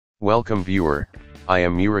Welcome viewer, I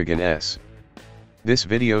am reagentc. This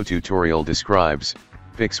video tutorial describes,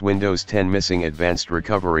 fix Windows 10 missing advanced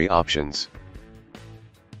recovery options.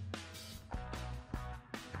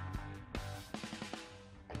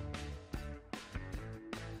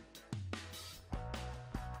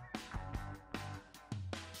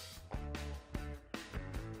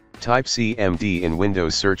 Type CMD in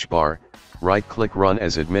Windows search bar, right-click Run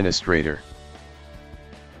as administrator.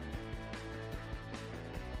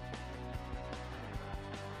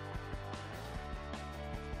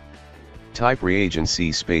 Type reagentc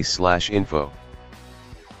 /info.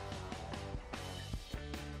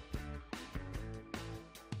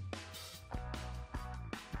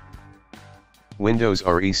 Windows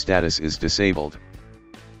RE status is disabled.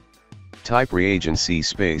 Type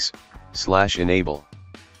reagentc /enable.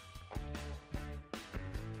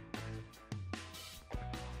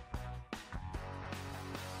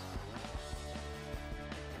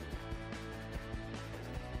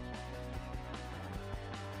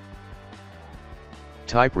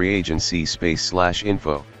 Type reagentc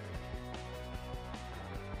 /info.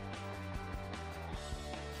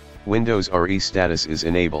 Windows RE status is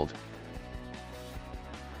enabled.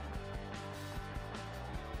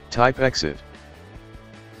 Type exit.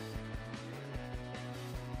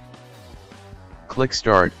 Click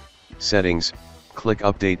Start, Settings, click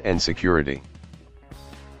Update and Security.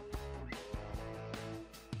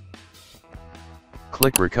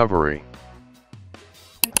 Click Recovery.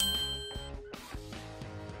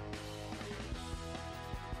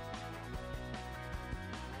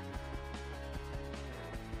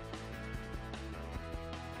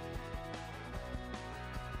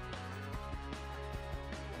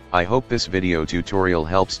 I hope this video tutorial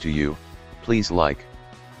helps to you. Please like,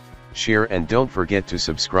 share and don't forget to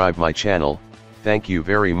subscribe my channel. Thank you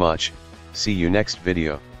very much. See you next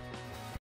video.